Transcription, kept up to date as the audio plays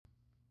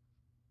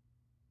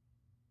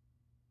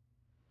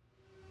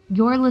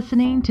You're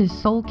listening to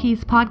Soul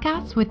Keys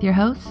Podcast with your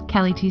host,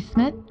 Kelly T.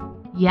 Smith.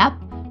 Yep,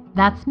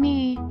 that's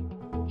me.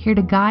 Here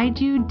to guide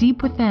you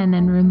deep within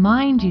and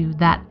remind you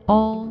that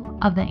all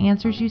of the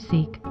answers you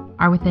seek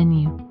are within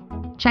you.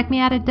 Check me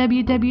out at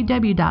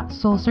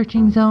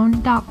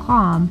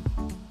www.soulsearchingzone.com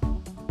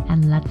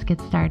and let's get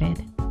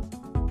started.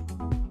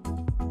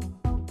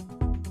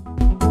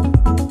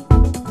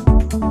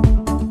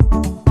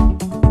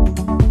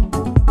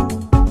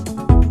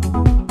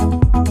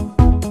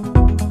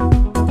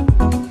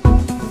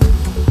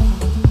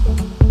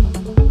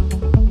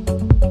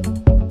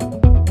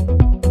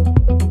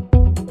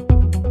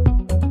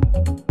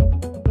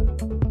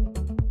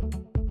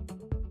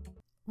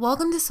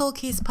 Welcome to Soul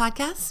Keys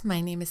Podcast.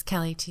 My name is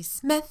Kelly T.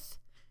 Smith.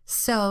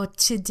 So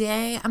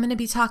today I'm going to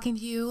be talking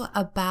to you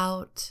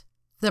about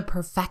the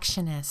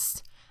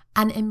perfectionist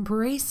and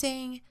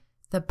embracing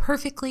the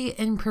perfectly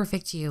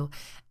imperfect you.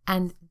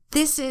 And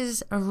this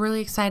is a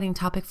really exciting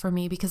topic for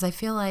me because I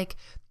feel like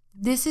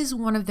this is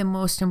one of the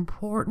most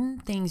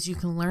important things you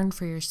can learn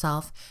for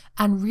yourself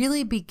and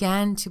really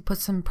begin to put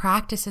some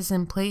practices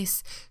in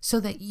place so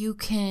that you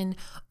can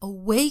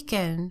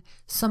awaken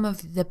some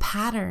of the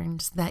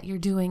patterns that you're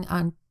doing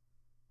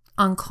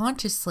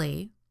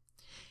unconsciously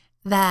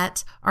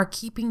that are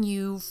keeping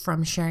you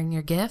from sharing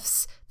your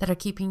gifts, that are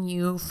keeping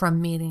you from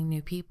meeting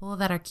new people,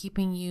 that are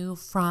keeping you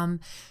from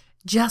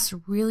just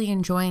really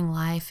enjoying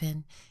life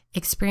and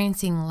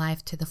experiencing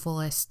life to the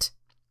fullest.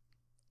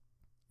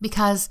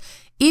 Because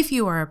if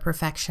you are a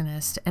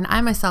perfectionist, and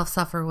I myself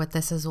suffer with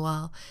this as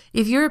well,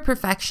 if you're a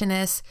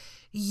perfectionist,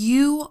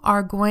 you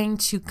are going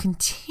to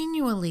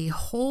continually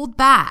hold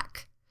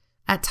back.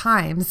 At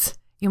times,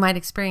 you might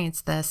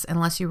experience this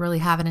unless you really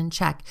have it in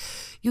check.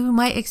 You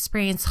might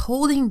experience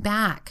holding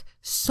back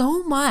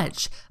so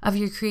much of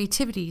your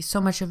creativity, so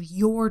much of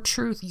your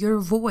truth, your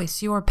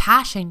voice, your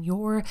passion,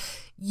 your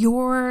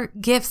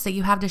gifts that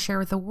you have to share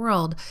with the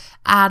world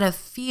out of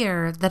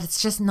fear that it's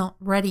just not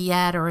ready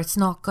yet, or it's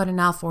not good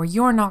enough, or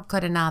you're not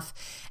good enough,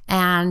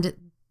 and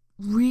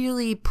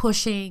really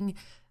pushing,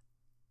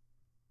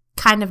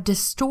 kind of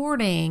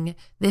distorting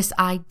this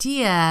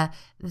idea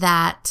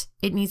that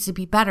it needs to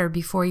be better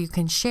before you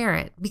can share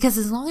it. Because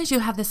as long as you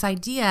have this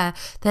idea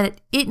that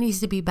it needs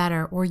to be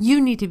better or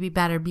you need to be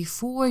better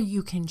before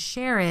you can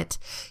share it,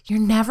 you're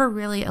never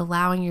really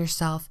allowing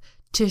yourself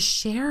to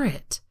share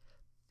it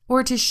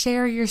or to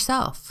share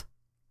yourself.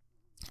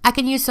 I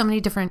can use so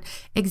many different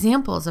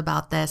examples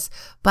about this,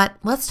 but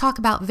let's talk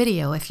about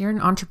video. If you're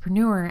an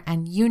entrepreneur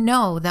and you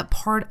know that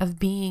part of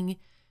being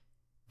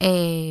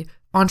a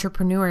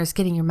entrepreneur is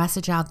getting your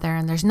message out there,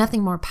 and there's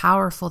nothing more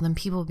powerful than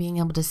people being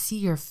able to see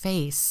your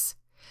face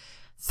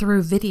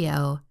through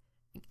video,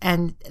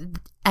 and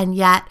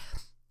yet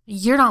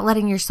you're not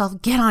letting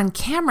yourself get on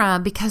camera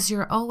because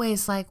you're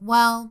always like,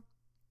 well,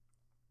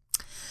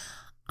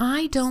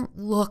 I don't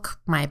look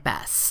my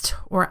best,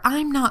 or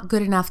I'm not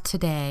good enough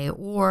today,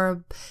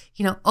 or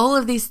all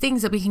of these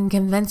things that we can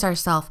convince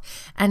ourselves.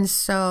 And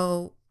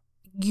so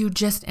you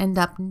just end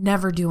up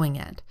never doing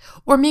it.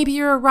 Or maybe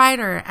you're a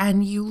writer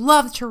and you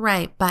love to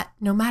write, but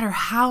no matter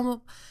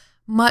how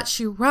much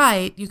you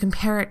write, you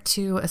compare it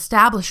to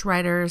established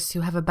writers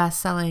who have a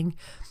best-selling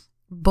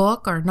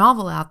book or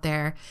novel out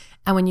there.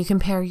 And when you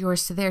compare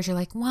yours to theirs, you're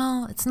like,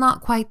 well, it's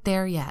not quite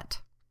there yet.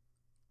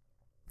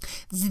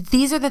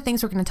 These are the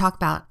things we're going to talk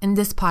about in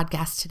this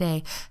podcast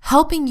today,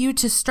 helping you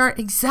to start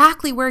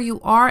exactly where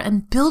you are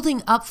and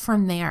building up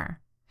from there.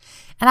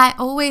 And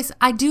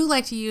I do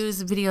like to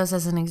use videos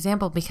as an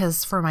example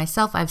because for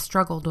myself, I've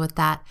struggled with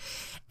that.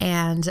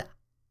 And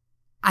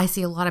I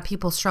see a lot of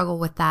people struggle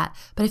with that.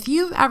 But if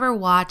you've ever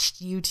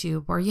watched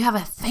YouTube, or you have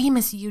a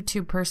famous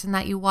YouTube person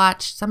that you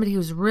watch, somebody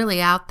who's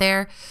really out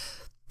there,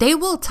 they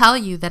will tell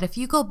you that if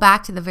you go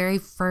back to the very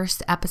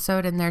first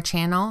episode in their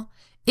channel,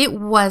 it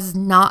was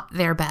not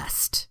their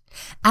best.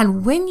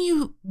 And when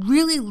you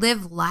really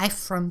live life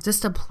from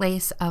just a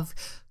place of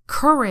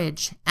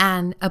courage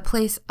and a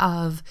place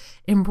of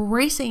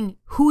embracing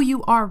who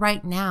you are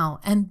right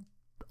now and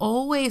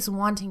always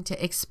wanting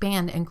to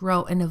expand and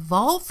grow and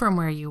evolve from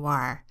where you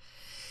are,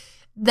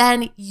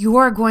 then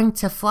you're going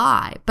to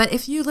fly. But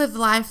if you live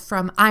life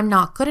from I'm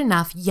not good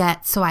enough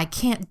yet, so I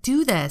can't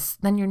do this,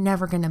 then you're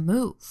never going to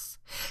move.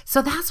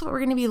 So that's what we're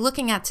going to be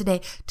looking at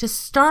today. To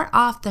start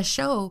off the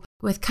show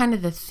with kind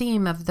of the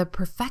theme of the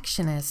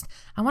perfectionist,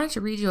 I wanted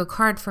to read you a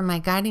card from my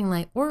Guiding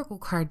Light Oracle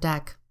card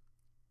deck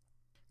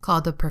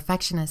called The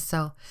Perfectionist.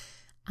 So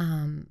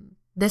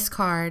this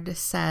card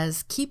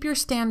says, keep your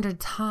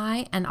standards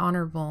high and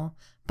honorable,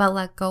 but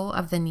let go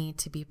of the need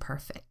to be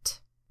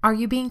perfect. Are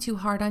you being too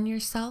hard on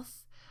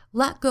yourself?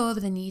 Let go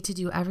of the need to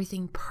do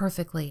everything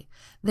perfectly.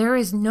 There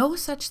is no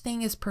such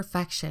thing as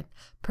perfection.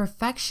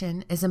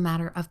 Perfection is a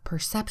matter of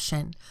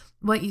perception.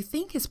 What you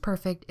think is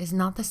perfect is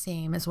not the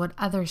same as what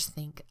others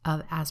think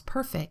of as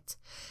perfect.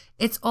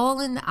 It's all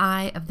in the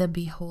eye of the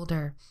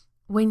beholder.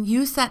 When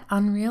you set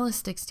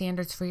unrealistic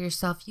standards for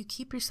yourself, you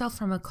keep yourself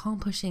from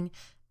accomplishing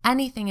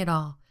anything at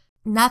all.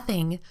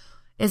 Nothing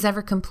is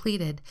ever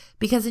completed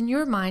because in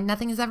your mind,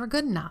 nothing is ever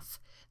good enough.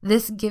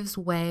 This gives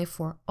way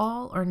for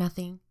all or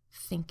nothing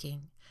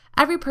thinking.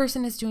 Every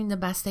person is doing the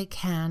best they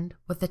can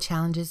with the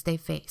challenges they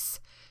face.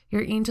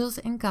 Your angels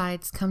and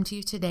guides come to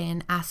you today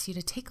and ask you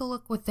to take a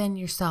look within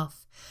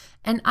yourself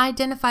and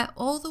identify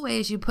all the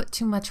ways you put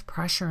too much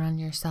pressure on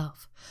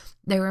yourself.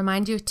 They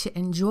remind you to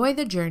enjoy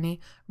the journey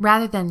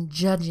rather than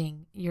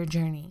judging your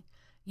journey.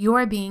 You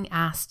are being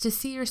asked to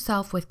see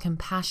yourself with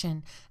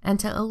compassion and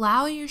to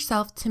allow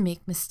yourself to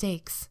make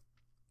mistakes.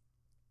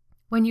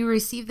 When you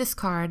receive this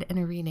card in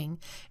a reading,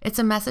 it's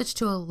a message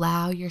to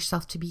allow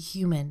yourself to be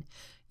human.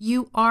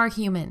 You are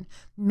human.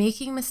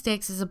 Making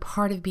mistakes is a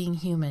part of being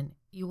human.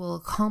 You will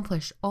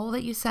accomplish all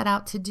that you set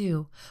out to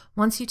do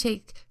once you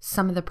take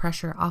some of the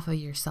pressure off of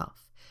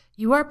yourself.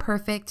 You are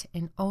perfect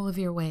in all of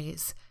your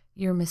ways.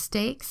 Your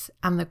mistakes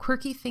and the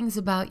quirky things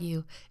about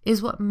you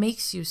is what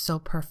makes you so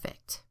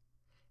perfect.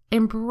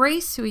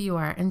 Embrace who you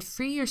are and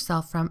free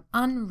yourself from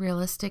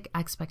unrealistic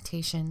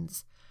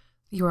expectations.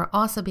 You are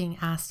also being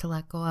asked to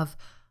let go of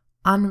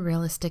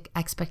unrealistic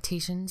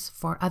expectations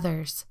for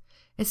others.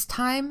 It's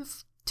time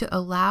to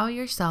allow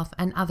yourself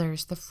and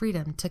others the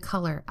freedom to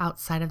color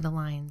outside of the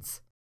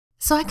lines.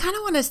 So I kind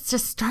of want us to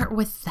start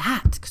with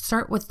that,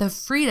 start with the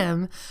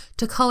freedom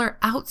to color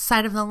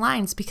outside of the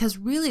lines, because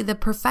really the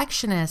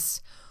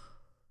perfectionist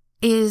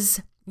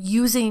is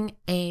using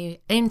an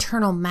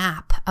internal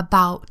map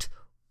about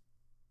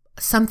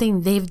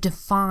something they've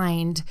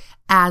defined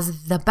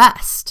as the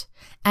best.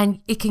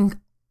 And it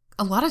can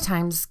a lot of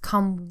times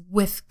come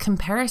with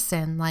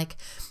comparison, like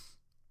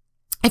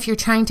if you're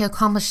trying to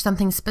accomplish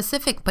something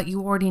specific, but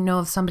you already know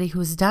of somebody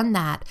who's done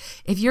that,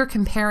 if you're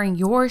comparing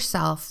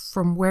yourself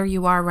from where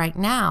you are right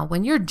now,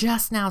 when you're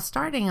just now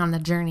starting on the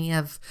journey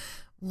of,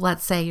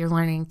 let's say you're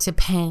learning to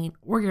paint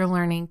or you're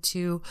learning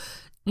to,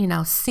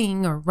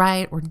 sing or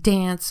write or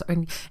dance,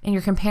 and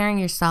you're comparing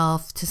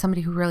yourself to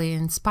somebody who really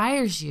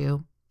inspires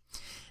you,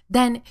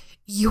 then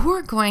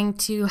you're going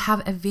to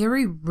have a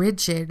very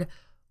rigid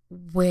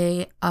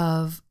way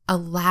of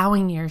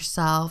allowing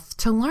yourself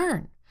to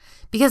learn.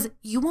 Because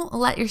you won't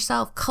let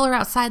yourself color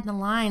outside the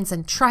lines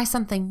and try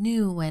something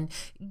new and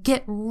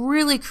get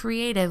really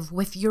creative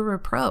with your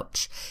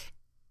approach.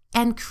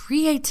 And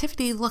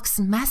creativity looks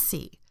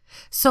messy.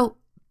 So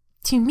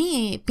to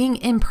me, being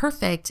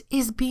imperfect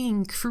is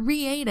being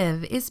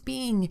creative, is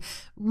being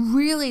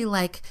really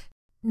like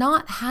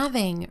not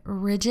having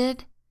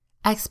rigid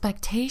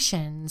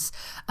expectations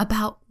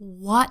about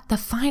what the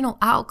final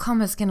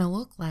outcome is going to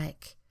look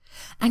like.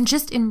 And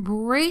just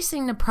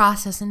embracing the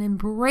process and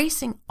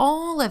embracing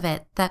all of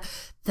it,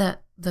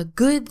 the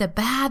good, the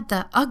bad,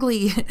 the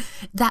ugly,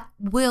 that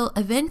will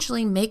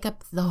eventually make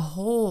up the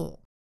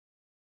whole.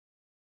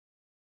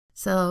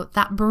 So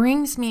that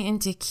brings me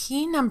into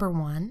key number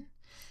 1.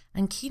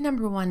 And key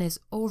number 1 is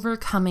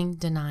overcoming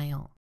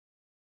denial.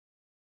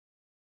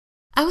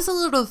 I was a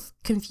little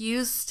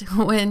confused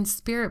when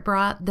Spirit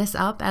brought this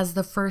up as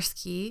the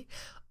first key,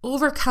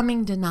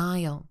 overcoming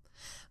denial.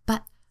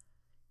 But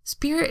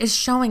Spirit is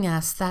showing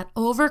us that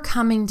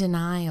overcoming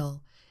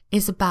denial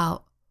is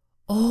about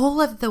all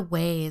of the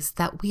ways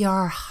that we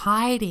are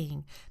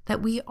hiding,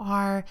 that we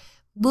are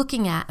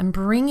looking at and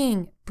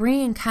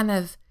bringing kind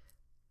of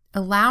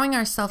allowing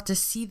ourselves to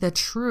see the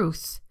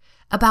truth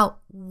about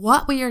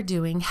what we are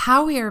doing,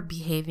 how we are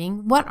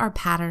behaving, what our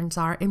patterns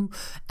are,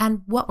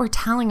 and what we're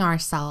telling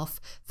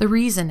ourselves the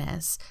reason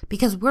is,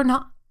 because we're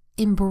not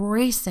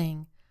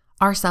embracing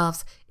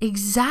ourselves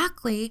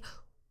exactly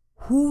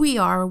who we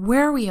are,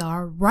 where we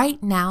are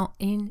right now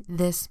in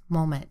this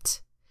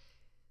moment.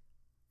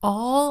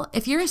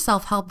 If you're a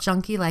self-help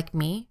junkie like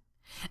me,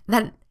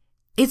 then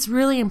it's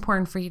really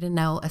important for you to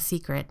know a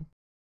secret.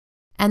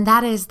 And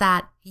that is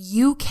that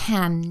you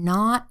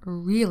cannot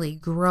really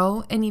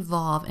grow and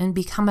evolve and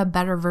become a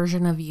better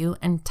version of you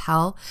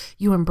until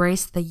you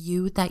embrace the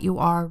you that you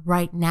are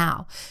right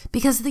now.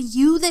 Because the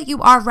you that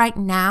you are right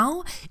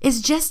now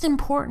is just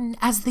important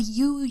as the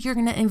you you're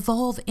going to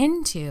evolve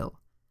into.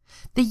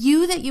 The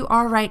you that you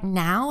are right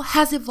now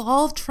has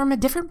evolved from a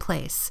different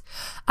place.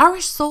 Our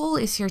soul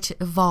is here to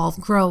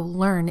evolve, grow,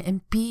 learn,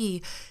 and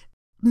be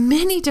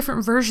many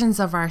different versions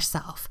of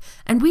ourselves.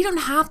 And we don't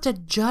have to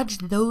judge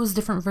those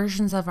different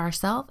versions of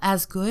ourselves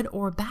as good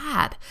or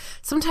bad.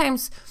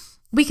 Sometimes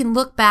we can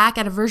look back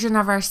at a version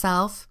of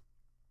ourselves,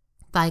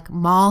 like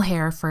mall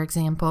hair, for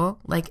example,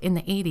 like in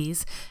the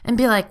 80s, and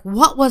be like,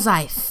 what was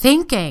I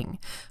thinking?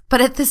 But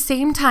at the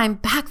same time,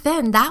 back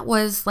then, that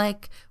was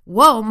like,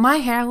 whoa, my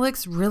hair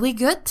looks really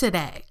good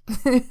today.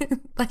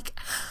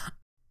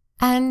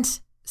 And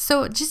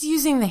so just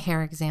using the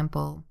hair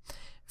example,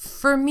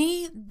 for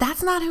me,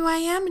 that's not who I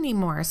am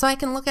anymore. So I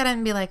can look at it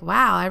and be like,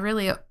 wow, I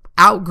really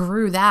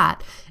outgrew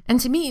that. And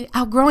to me,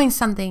 outgrowing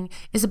something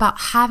is about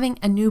having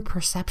a new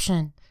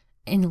perception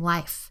in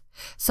life.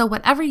 So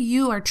whatever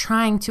you are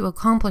trying to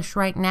accomplish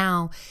right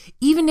now,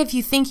 even if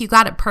you think you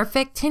got it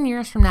perfect, 10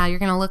 years from now, you're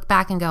going to look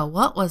back and go,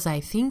 what was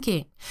I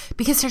thinking?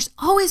 Because there's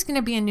always going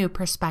to be a new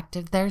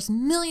perspective. There's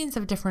millions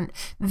of different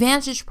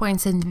vantage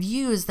points and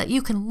views that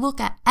you can look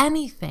at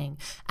anything,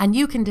 and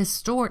you can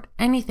distort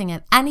anything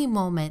at any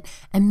moment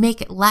and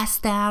make it less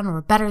than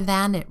or better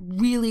than it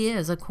really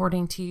is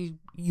according to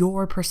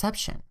your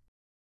perception.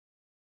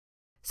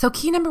 So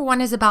key number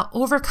 1 is about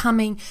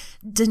overcoming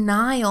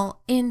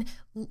denial in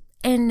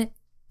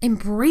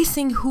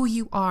embracing who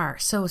you are.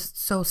 So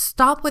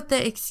stop with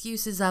the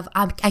excuses of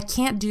I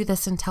can't do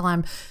this until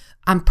I'm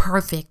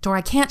perfect, or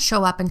I can't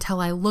show up until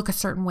I look a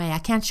certain way. I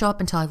can't show up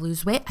until I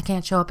lose weight. I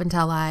can't show up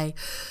until I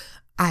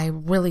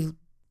really,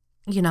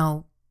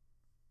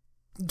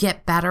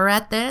 get better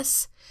at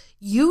this.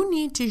 You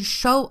need to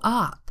show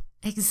up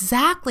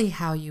exactly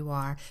how you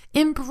are,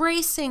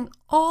 embracing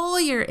all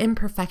your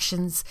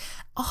imperfections,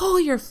 all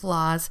your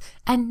flaws,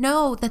 and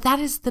know that that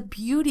is the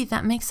beauty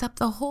that makes up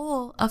the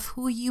whole of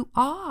who you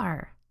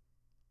are.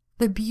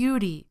 The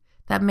beauty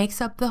that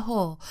makes up the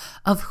whole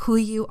of who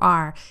you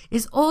are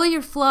is all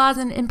your flaws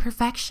and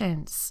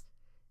imperfections,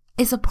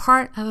 is a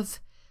part of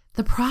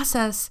the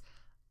process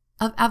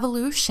of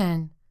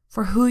evolution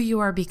for who you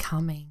are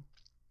becoming.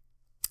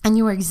 And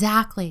you are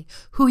exactly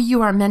who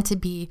you are meant to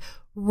be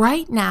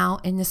right now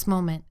in this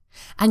moment.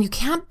 And you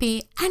can't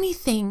be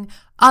anything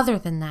other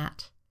than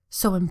that.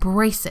 So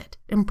embrace it.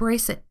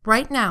 Embrace it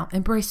right now.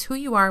 Embrace who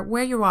you are,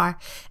 where you are.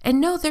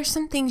 And know there's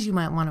some things you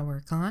might want to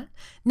work on.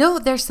 Know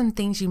there's some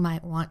things you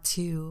might want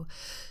to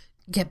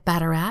get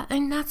better at.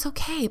 And that's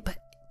okay. But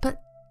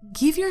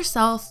give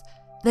yourself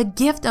the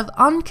gift of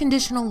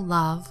unconditional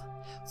love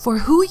for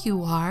who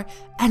you are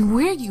and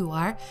where you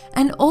are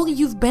and all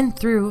you've been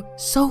through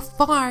so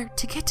far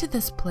to get to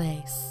this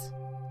place.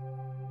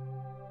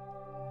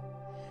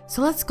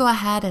 So let's go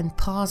ahead and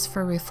pause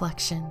for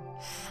reflection.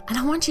 And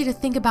I want you to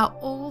think about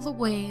all the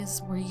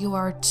ways where you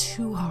are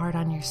too hard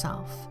on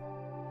yourself.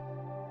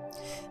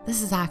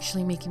 This is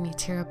actually making me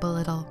tear up a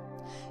little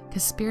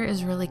because Spirit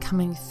is really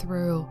coming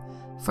through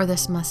for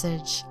this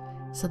message.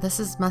 So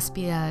this must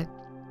be a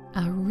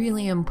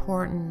really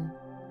important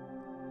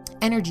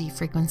energy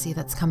frequency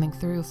that's coming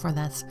through for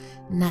this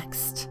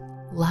next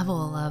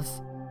level of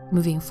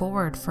moving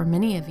forward for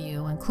many of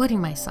you, including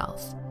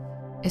myself,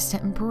 is to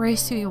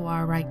embrace who you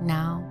are right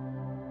now.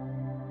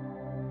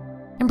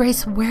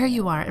 Embrace where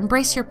you are.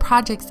 Embrace your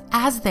projects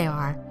as they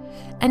are.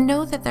 And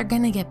know that they're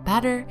going to get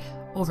better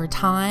over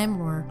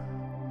time or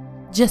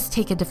just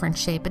take a different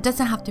shape. It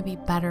doesn't have to be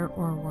better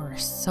or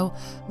worse. So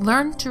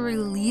learn to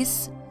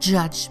release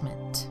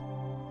judgment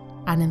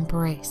and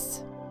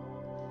embrace.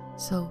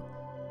 So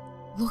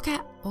look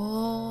at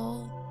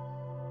all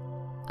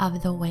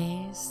of the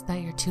ways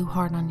that you're too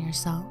hard on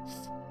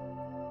yourself.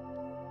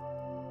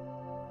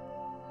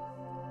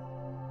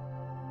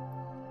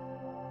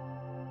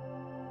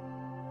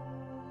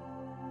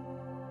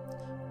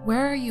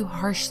 Where are you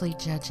harshly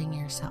judging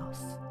yourself?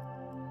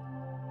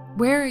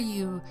 Where are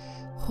you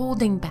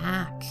holding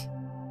back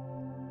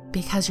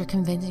because you're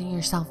convincing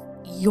yourself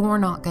you're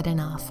not good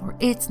enough or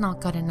it's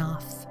not good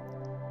enough?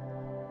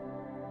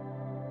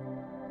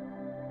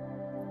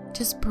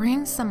 Just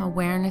bring some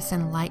awareness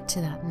and light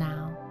to that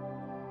now.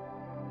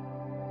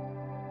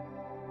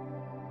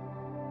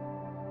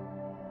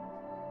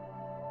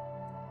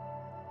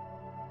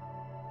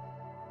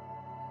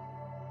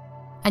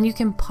 And you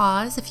can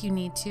pause if you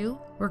need to.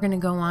 We're going to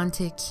go on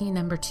to key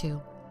number 2,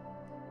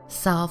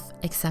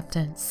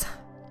 self-acceptance.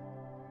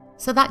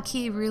 So that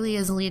key really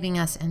is leading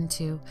us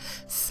into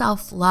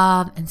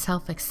self-love and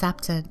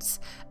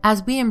self-acceptance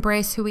as we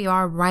embrace who we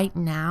are right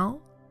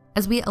now,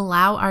 as we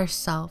allow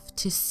ourselves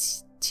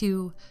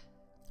to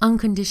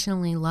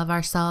unconditionally love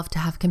ourselves, to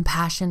have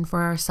compassion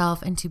for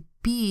ourselves, and to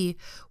be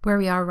where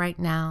we are right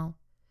now.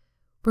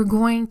 We're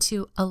going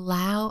to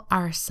allow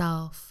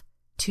ourselves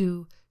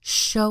to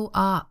show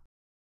up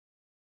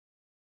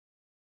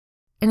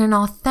in an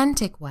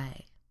authentic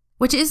way,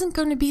 which isn't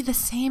going to be the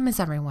same as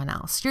everyone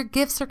else. Your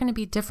gifts are going to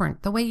be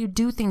different. The way you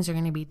do things are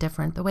going to be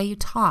different. The way you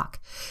talk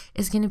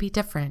is going to be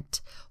different.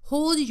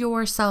 Hold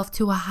yourself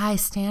to a high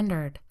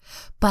standard,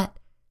 but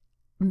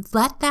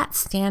let that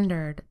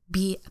standard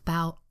be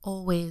about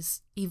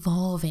always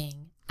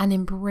evolving and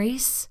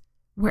embrace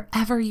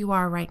wherever you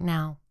are right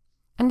now.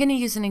 I'm going to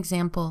use an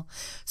example.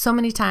 So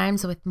many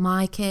times with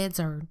my kids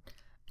or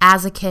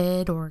as a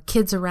kid or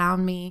kids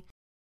around me,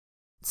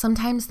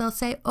 sometimes they'll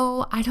say,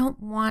 oh, I don't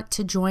want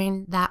to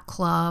join that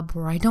club,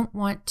 or I don't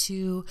want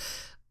to,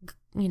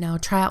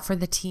 try out for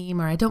the team,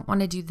 or I don't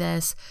want to do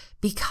this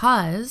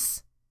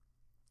because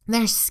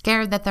they're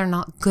scared that they're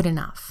not good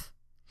enough.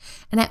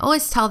 And I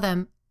always tell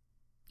them,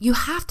 you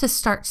have to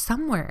start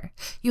somewhere.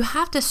 You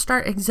have to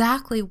start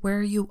exactly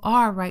where you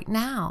are right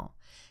now.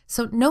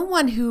 So no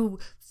one who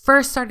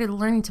first started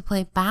learning to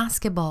play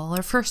basketball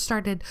or first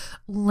started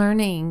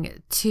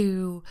learning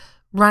to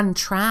run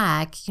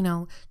track,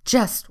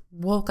 just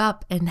woke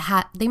up and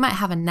they might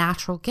have a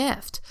natural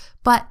gift,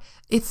 but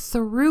it's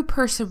through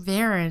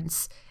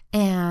perseverance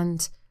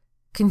and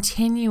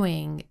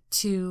continuing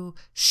to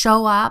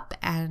show up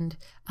and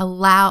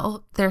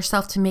allow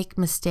theirself to make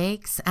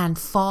mistakes and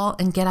fall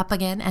and get up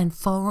again and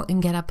fall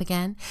and get up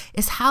again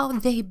is how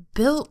they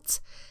built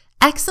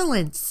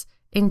excellence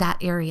in that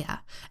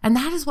area. And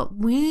that is what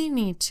we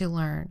need to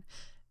learn.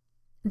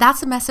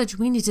 That's a message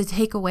we need to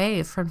take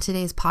away from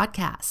today's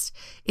podcast,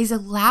 is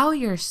allow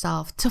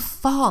yourself to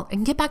fall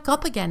and get back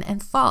up again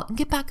and fall and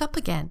get back up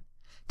again.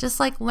 Just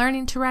like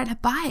learning to ride a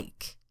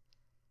bike.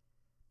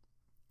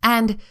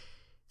 And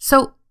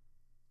so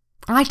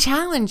I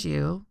challenge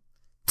you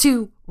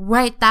to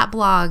write that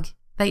blog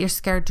that you're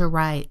scared to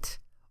write,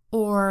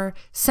 or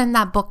send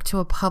that book to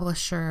a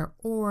publisher,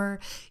 or,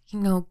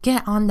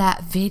 get on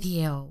that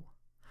video,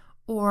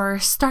 or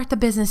start the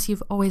business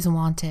you've always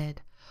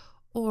wanted,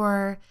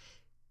 or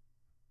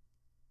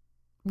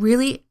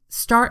really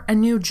start a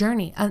new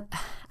journey.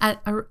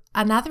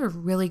 Another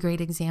really great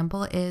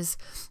example is,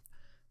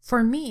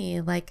 for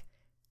me, like,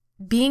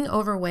 being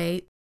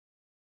overweight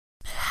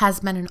has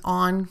been an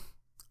on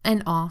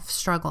and off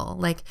struggle.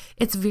 Like,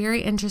 it's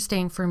very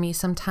interesting for me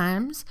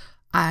sometimes.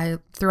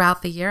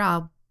 Throughout the year,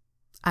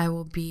 I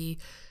will be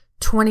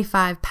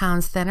 25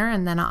 pounds thinner,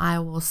 and then I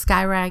will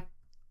skyrocket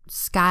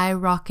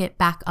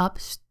back up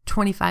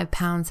 25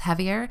 pounds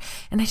heavier.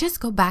 And I just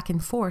go back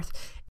and forth.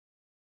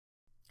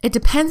 It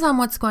depends on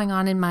what's going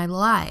on in my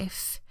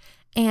life.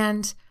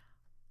 And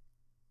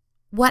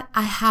what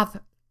I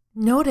have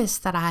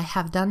noticed that I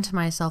have done to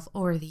myself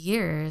over the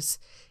years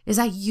is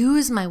I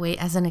use my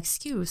weight as an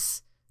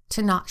excuse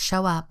to not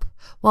show up.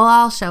 Well,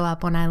 I'll show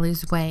up when I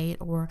lose weight,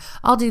 or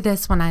I'll do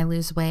this when I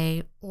lose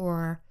weight,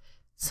 or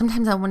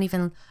sometimes I won't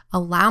even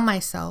allow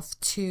myself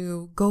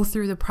to go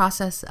through the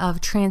process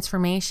of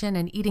transformation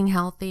and eating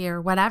healthy or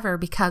whatever,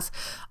 because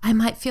I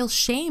might feel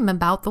shame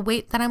about the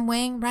weight that I'm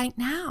weighing right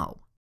now.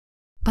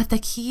 But the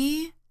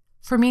key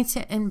for me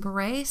to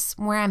embrace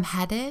where I'm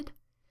headed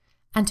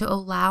and to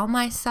allow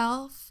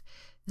myself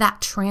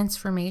that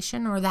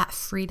transformation or that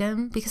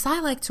freedom, because I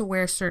like to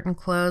wear certain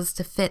clothes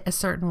to fit a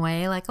certain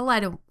way. Like a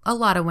lot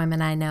of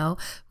women I know,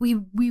 we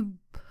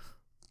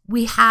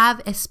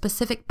have a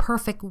specific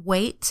perfect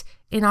weight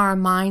in our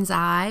mind's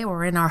eye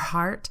or in our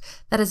heart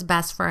that is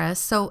best for us.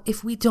 So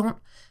if we don't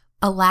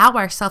allow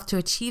ourselves to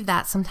achieve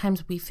that,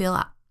 sometimes we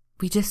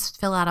just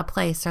feel out of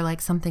place, or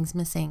like something's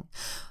missing.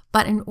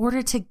 But in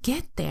order to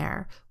get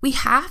there, we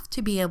have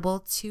to be able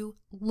to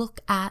look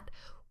at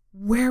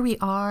where we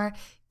are,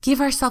 give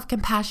ourselves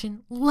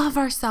compassion, love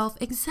ourselves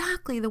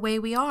exactly the way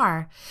we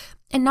are,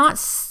 and not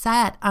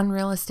set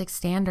unrealistic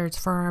standards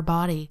for our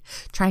body,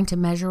 trying to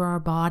measure our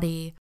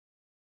body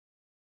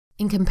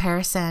in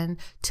comparison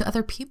to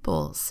other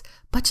people's,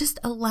 but just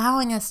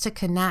allowing us to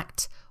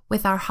connect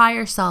with our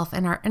higher self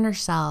and our inner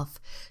self,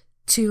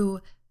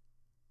 to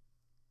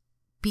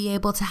be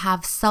able to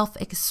have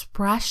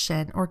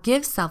self-expression or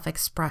give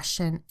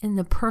self-expression in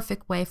the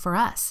perfect way for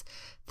us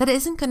that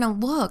isn't going to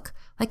look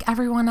like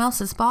everyone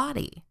else's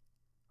body,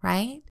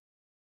 right?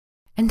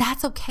 And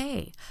that's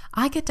okay.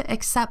 I get to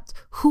accept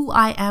who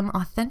I am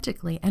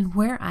authentically and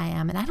where I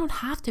am, and I don't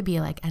have to be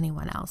like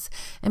anyone else.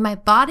 And my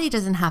body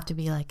doesn't have to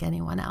be like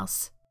anyone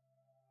else.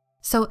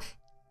 So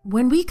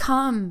when we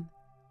come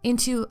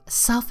into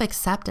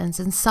self-acceptance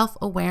and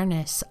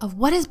self-awareness of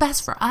what is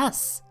best for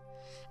us,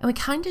 and we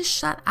kind of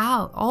shut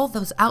out all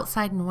those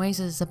outside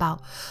noises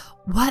about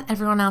what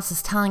everyone else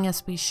is telling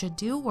us we should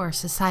do, or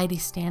society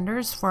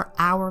standards for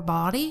our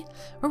body,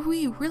 are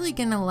we really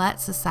going to let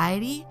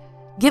society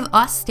give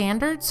us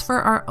standards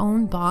for our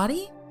own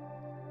body?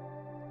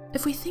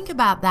 If we think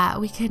about that,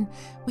 we can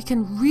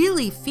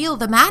really feel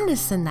the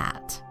madness in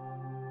that.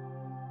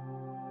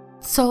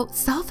 So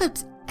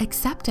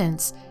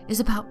self-acceptance is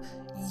about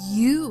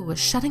you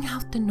shutting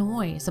out the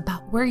noise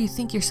about where you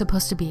think you're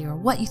supposed to be, or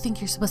what you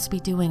think you're supposed to be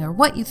doing, or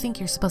what you think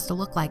you're supposed to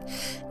look like,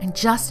 and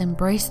just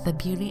embrace the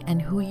beauty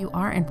and who you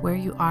are and where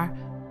you are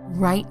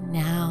right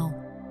now.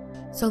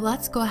 So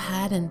let's go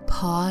ahead and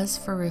pause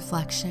for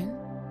reflection.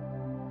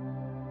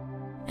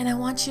 And I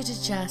want you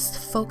to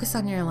just focus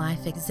on your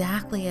life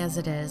exactly as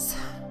it is,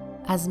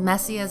 as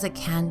messy as it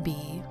can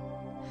be.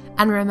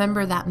 And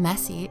remember that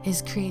messy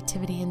is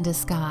creativity in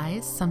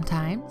disguise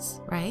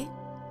sometimes, right?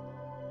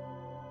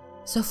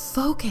 So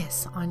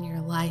focus on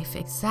your life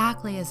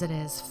exactly as it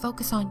is.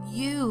 Focus on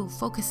you.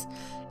 Focus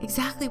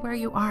exactly where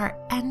you are,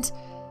 and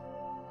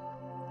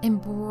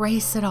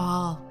embrace it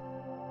all.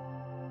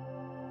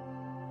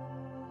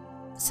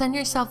 Send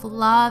yourself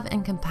love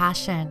and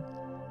compassion.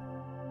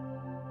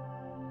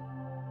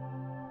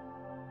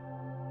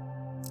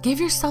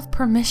 Give yourself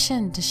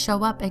permission to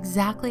show up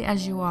exactly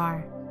as you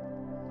are.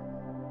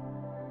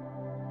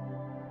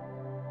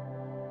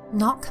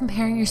 Not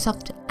comparing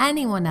yourself to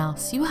anyone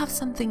else. You have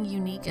something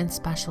unique and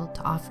special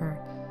to offer.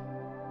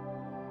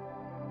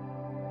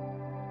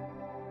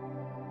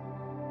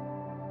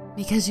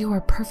 Because you are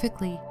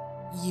perfectly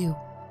you.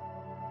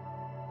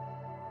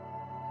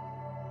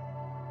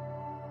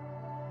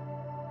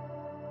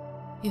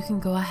 You can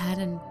go ahead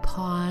and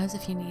pause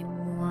if you need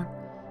more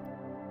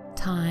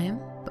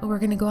time, but we're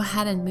going to go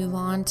ahead and move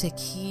on to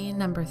key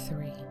number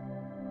 3.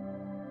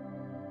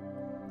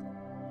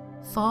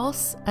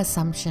 False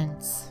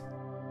assumptions.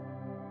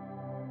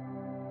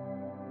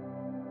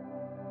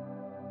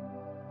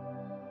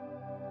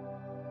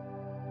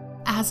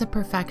 As a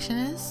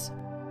perfectionist,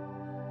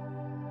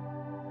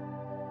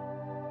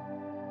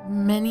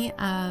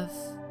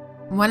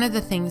 one of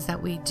the things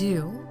that we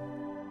do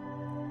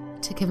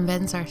to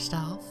convince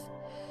ourselves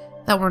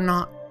that we're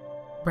not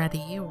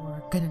ready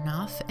or good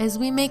enough is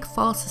we make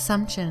false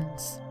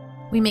assumptions.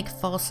 We make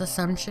false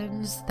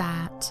assumptions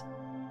that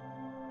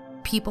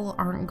people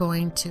aren't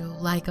going to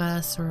like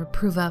us or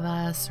approve of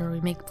us, or we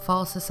make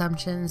false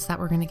assumptions that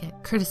we're going to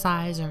get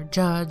criticized or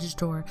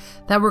judged, or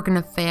that we're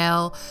going to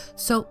fail.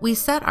 So we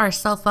set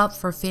ourselves up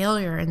for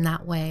failure in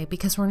that way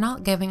because we're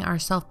not giving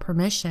ourselves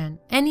permission,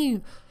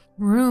 any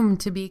room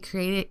to be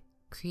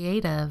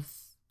creative,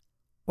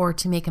 or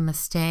to make a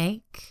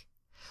mistake,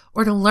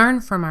 or to learn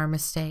from our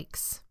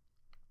mistakes.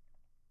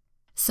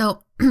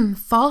 So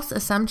false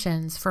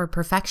assumptions for a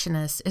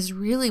perfectionist is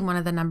really one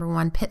of the number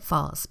one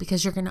pitfalls,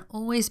 because you're going to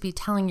always be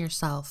telling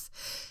yourself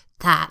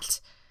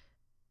that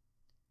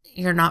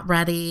you're not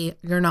ready,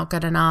 you're not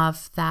good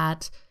enough,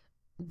 that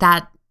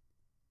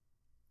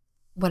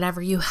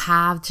whatever you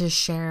have to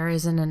share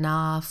isn't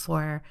enough,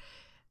 or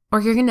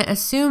you're going to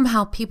assume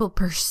how people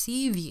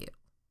perceive you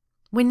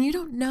when you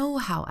don't know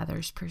how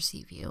others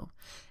perceive you.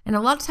 And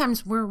a lot of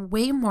times we're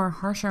way more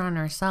harsher on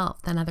ourselves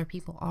than other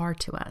people are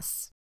to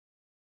us.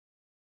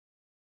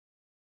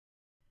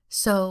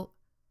 So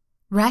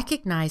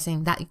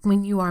recognizing that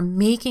when you are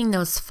making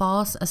those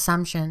false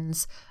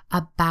assumptions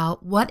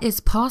about what is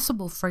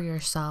possible for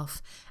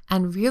yourself,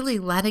 and really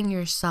letting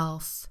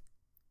yourself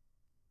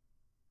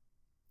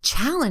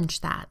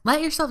challenge that.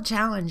 Let yourself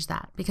challenge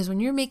that, because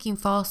when you're making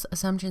false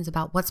assumptions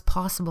about what's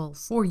possible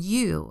for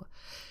you,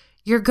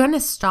 you're going to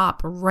stop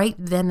right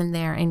then and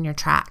there in your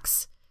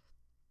tracks.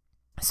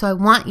 So I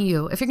want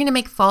you, if you're going to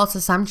make false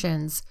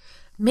assumptions,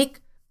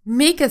 make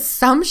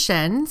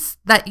assumptions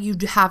that you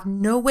have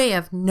no way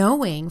of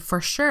knowing for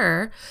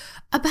sure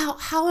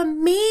about how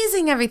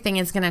amazing everything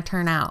is going to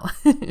turn out.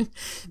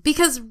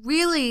 Because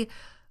really,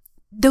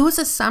 those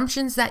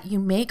assumptions that you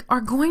make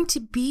are going to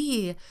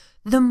be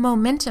the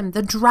momentum,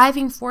 the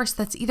driving force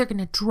that's either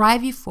going to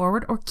drive you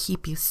forward or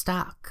keep you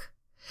stuck.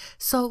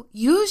 So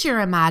use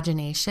your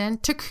imagination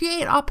to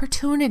create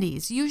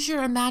opportunities. Use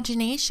your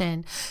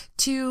imagination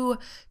to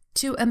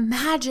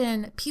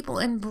imagine people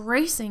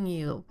embracing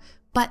you.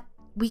 But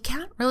we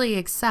can't really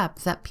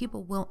accept that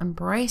people will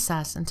embrace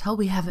us until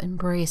we have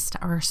embraced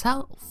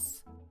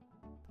ourselves.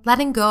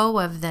 Letting go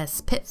of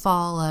this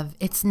pitfall of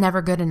it's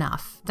never good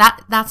enough.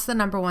 That's the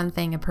number one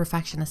thing a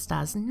perfectionist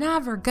does.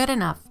 Never good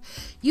enough.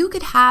 You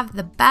could have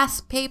the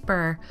best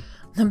paper,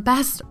 the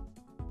best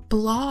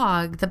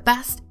blog, the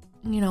best,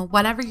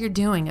 whatever you're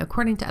doing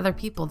according to other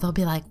people. They'll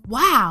be like,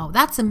 wow,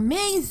 that's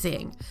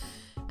amazing.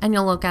 And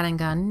you'll look at it and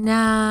go,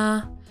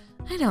 nah,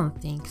 I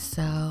don't think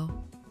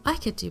so. I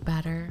could do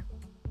better.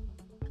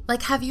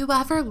 Like, have you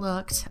ever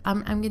looked,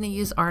 I'm going to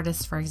use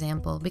artists, for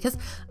example, because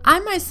I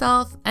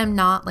myself am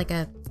not like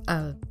an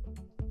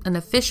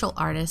official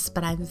artist,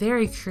 but I'm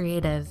very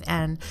creative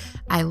and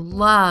I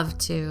love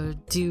to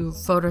do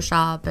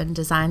Photoshop and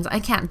designs. I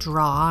can't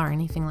draw or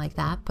anything like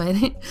that,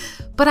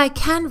 but I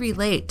can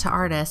relate to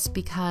artists,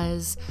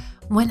 because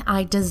when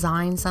I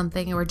design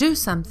something or do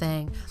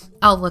something,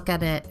 I'll look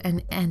at it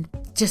and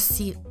just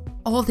see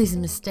all these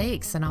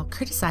mistakes, and I'll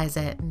criticize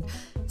it, and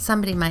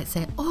somebody might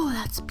say, oh,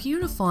 that's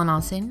beautiful, and I'll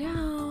say,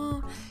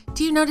 no,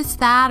 do you notice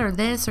that, or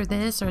this or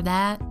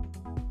that?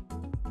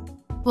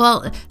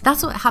 Well,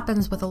 that's what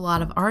happens with a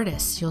lot of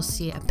artists. You'll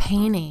see a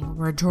painting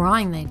or a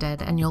drawing they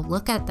did, and you'll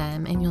look at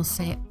them and you'll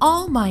say,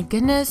 oh my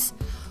goodness,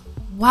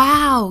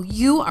 wow,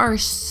 you are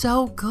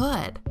so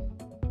good.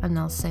 And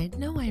they'll say,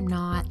 no, I'm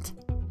not.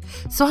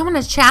 So I'm going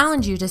to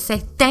challenge you to say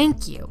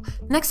thank you.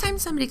 Next time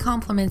somebody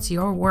compliments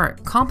your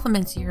work,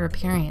 compliments your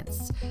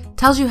appearance,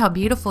 tells you how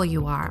beautiful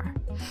you are,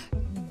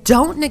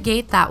 don't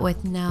negate that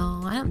with,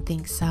 no, I don't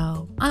think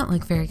so. I don't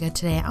look very good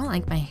today. I don't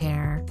like my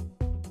hair.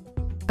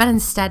 But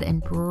instead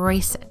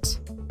embrace it.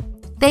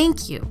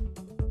 Thank you.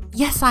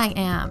 Yes, I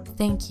am.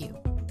 Thank you.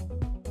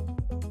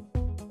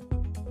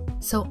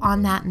 So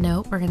on that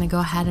note, we're going to go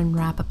ahead and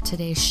wrap up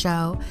today's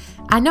show.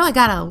 I know I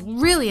got a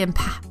really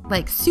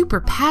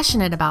super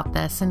passionate about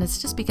this, and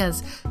it's just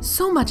because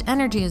so much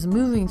energy is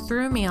moving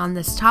through me on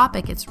this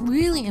topic. It's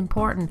really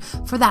important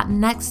for that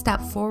next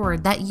step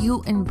forward, that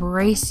you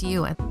embrace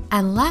you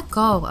and let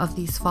go of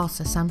these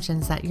false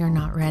assumptions that you're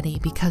not ready,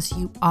 because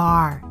you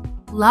are.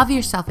 Love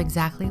yourself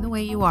exactly the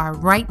way you are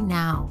right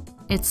now.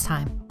 It's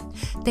time.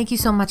 Thank you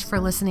so much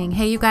for listening.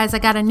 Hey, you guys, I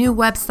got a new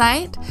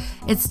website.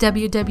 It's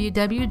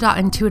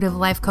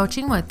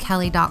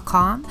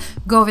www.intuitivelifecoachingwithkelly.com.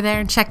 Go over there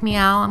and check me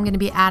out. I'm going to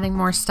be adding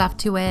more stuff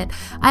to it.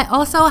 I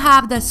also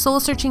have the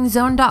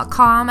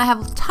soulsearchingzone.com. I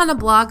have a ton of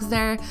blogs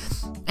there,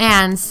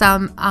 and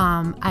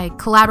I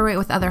collaborate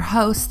with other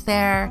hosts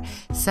there.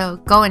 So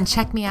go and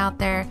check me out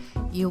there.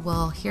 You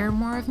will hear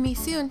more of me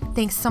soon.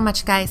 Thanks so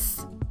much,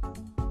 guys.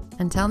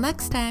 Until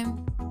next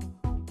time.